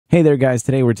Hey there guys,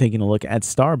 today we're taking a look at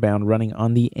Starbound running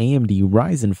on the AMD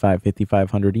Ryzen 5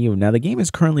 5500U. Now the game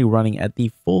is currently running at the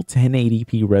full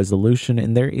 1080p resolution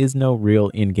and there is no real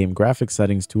in-game graphics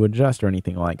settings to adjust or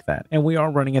anything like that. And we are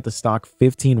running at the stock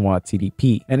 15 watt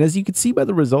TDP. And as you can see by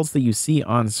the results that you see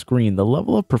on screen, the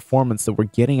level of performance that we're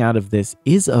getting out of this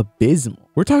is abysmal.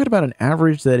 We're talking about an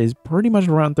average that is pretty much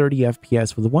around 30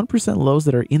 FPS with 1% lows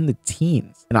that are in the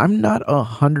teens. And I'm not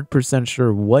 100%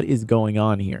 sure what is going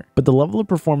on here, but the level of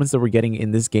performance that we're getting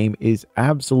in this game is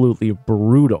absolutely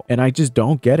brutal. And I just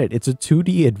don't get it. It's a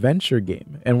 2D adventure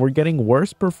game and we're getting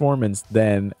worse performance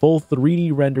than full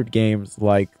 3D rendered games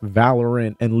like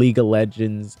Valorant and League of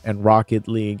Legends and Rocket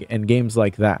League and games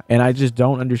like that. And I just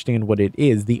don't understand what it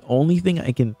is. The only thing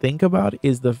I can think about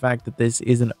is the fact that this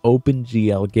is an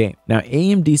OpenGL game. Now,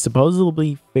 AMD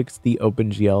supposedly fixed the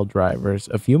OpenGL drivers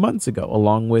a few months ago,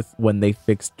 along with when they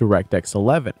fixed DirectX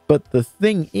 11. But the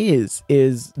thing is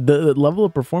the level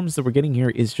of performance that we're getting here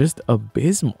is just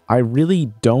abysmal. I really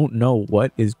don't know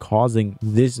what is causing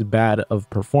this bad of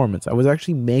performance. I was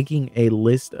actually making a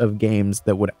list of games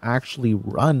that would actually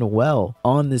run well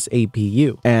on this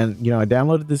APU. And, I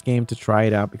downloaded this game to try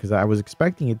it out because I was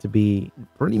expecting it to be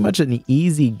pretty much an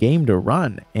easy game to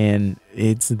run. And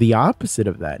it's the opposite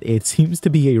of that. It seems to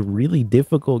be a really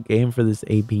difficult game for this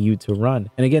APU to run.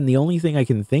 And again, the only thing I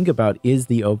can think about is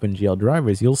the OpenGL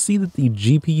drivers. You'll see that the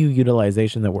GPU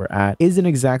utilization that we're at isn't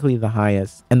exactly the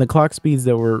highest, and the clock speeds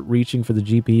that we're reaching for the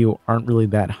GPU aren't really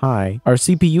that high. Our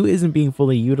CPU isn't being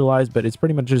fully utilized, but it's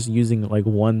pretty much just using like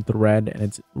one thread, and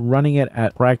it's running it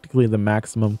at practically the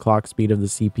maximum clock speed of the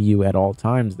CPU at all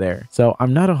times there. So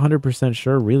I'm not 100%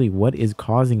 sure really what is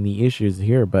causing the issues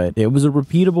here, but it was a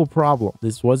repeatable problem.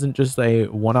 This wasn't just a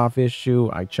one-off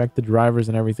issue. I checked the drivers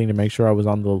and everything to make sure I was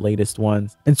on the latest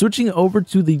ones. And switching over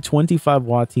to the 25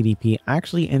 watt TDP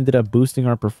actually ended up boosting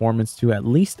our performance to at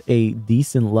least a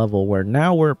decent level, where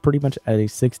now we're pretty much at a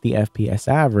 60 FPS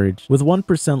average with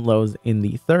 1% lows in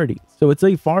the 30s. So it's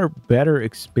a far better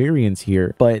experience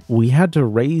here, but we had to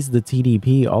raise the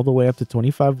TDP all the way up to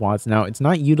 25 watts. Now it's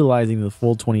not utilizing the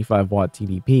full 25 watt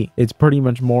TDP. It's pretty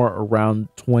much more around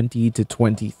 20 to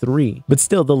 23, but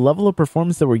still the level of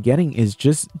performance that we're getting is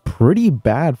just pretty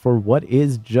bad for what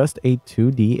is just a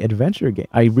 2D adventure game.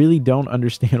 I really don't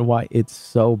understand why it's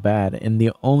so bad, and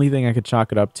the only thing I could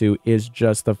chalk it up to is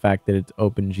just the fact that it's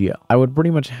OpenGL. I would pretty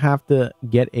much have to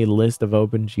get a list of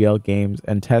OpenGL games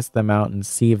and test them out and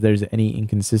see if there's any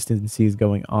inconsistencies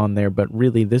going on there, but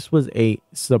really this was a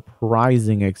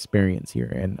surprising experience here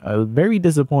and very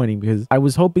disappointing, because I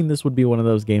was hoping this would be one of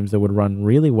those games that would run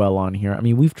really well on here. I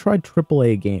mean, we've tried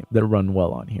AAA games that run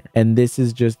well on here, and this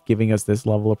is just giving us this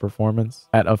level of performance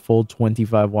at a full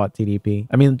 25 watt TDP.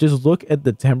 I mean, just look at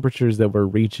the temperatures that we're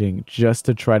reaching just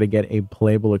to try to get a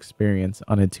playable experience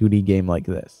on a 2D game like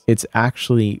this. It's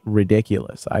actually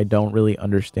ridiculous. I don't really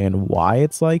understand why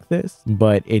it's like this,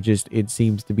 but it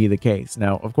seems to be the case.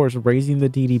 Now, of course, raising the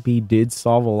TDP did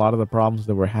solve a lot of the problems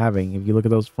that we're having. If you look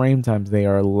at those frame times, they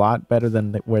are a lot better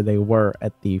than where they were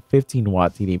at the 15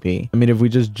 watt TDP. I mean, if we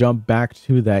just jump back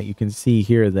to that, you can see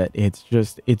here that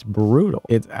it's brutal.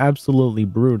 It's absolutely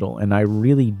brutal, and I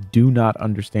really do not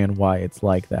understand why it's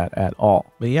like that at all.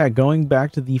 But yeah, going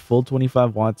back to the full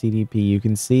 25 watt TDP, you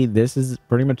can see this is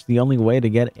pretty much the only way to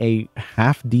get a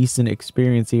half decent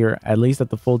experience here, at least at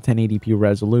the full 1080p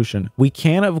resolution. We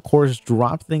can, of course,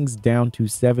 drop things down to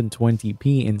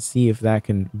 720p and see if that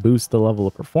can boost the level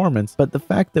of performance, but the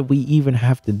fact that we even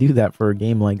have to do that for a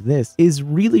game like this is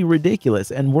really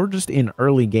ridiculous, and we're just in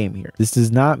early game here. This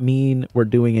does not mean we're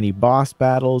doing any boss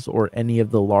battles or any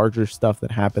of the larger stuff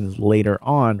that happens later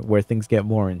on where things get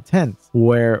more intense,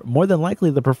 where more than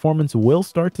likely the performance will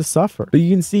start to suffer. But you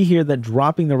can see here that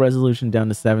dropping the resolution down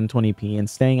to 720p and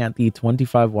staying at the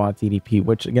 25 watt TDP,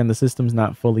 which again, the system's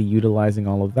not fully utilizing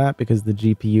all of that because the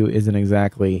GPU isn't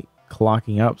exactly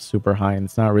clocking up super high, and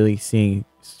it's not really seeing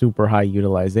super high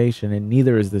utilization, and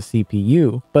neither is the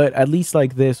CPU. But at least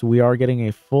like this, we are getting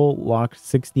a full locked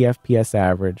 60 FPS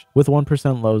average with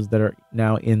 1% lows that are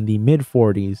now in the mid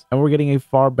 40s, and we're getting a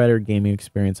far better gaming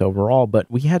experience overall. But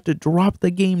we had to drop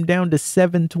the game down to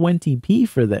 720p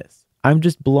for this. I'm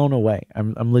just blown away.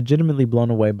 I'm legitimately blown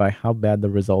away by how bad the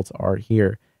results are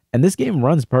here. And this game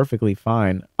runs perfectly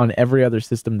fine on every other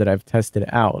system that I've tested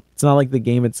out. It's not like the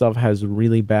game itself has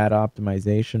really bad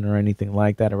optimization or anything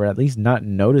like that, or at least not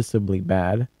noticeably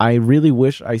bad. I really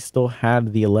wish I still had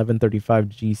the 1135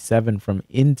 G7 from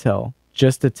Intel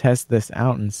just to test this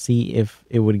out and see if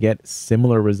it would get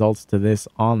similar results to this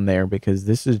on there, because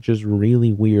this is just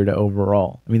really weird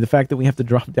overall. I mean, the fact that we have to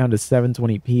drop down to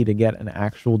 720p to get an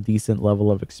actual decent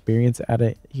level of experience at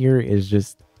it here is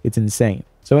just, it's insane.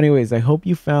 So anyways, I hope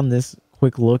you found this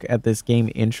quick look at this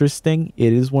game interesting.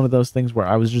 It is one of those things where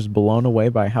I was just blown away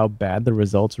by how bad the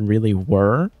results really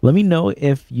were. Let me know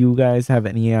if you guys have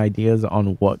any ideas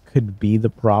on what could be the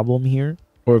problem here,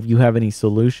 or if you have any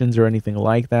solutions or anything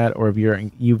like that, or if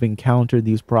you've encountered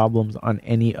these problems on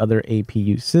any other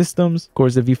APU systems. Of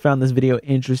course, if you found this video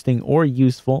interesting or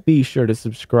useful, be sure to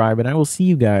subscribe, and I will see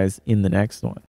you guys in the next one.